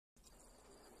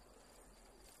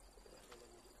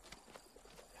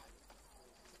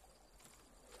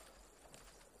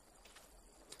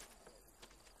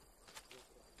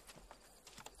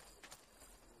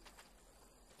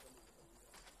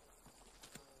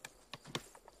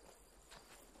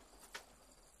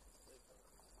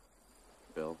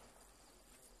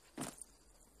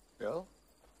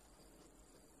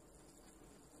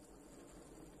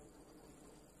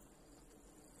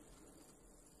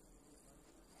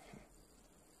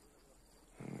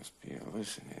must be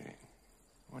hallucinating.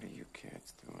 What are you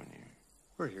kids doing here?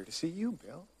 We're here to see you,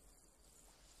 Bill.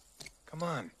 Come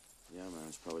on. Yeah, man,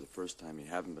 it's probably the first time you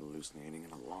haven't been hallucinating in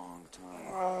a long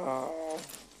time. Oh,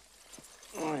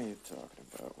 what are you talking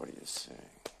about? What are you saying?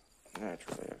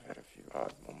 Naturally, I've had a few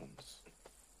odd moments.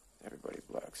 Everybody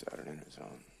blacks out in his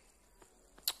own.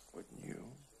 Wouldn't you?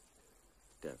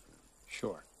 Definitely.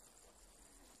 Sure.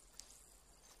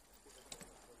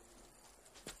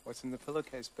 What's in the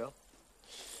pillowcase, Bill?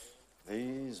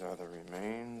 These are the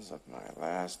remains of my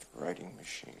last writing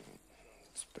machine.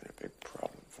 It's been a big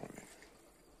problem for me.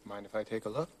 Mind if I take a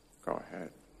look? Go ahead.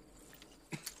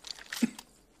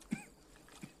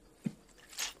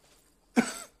 Wait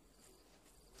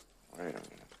a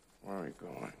minute. Where are we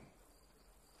going?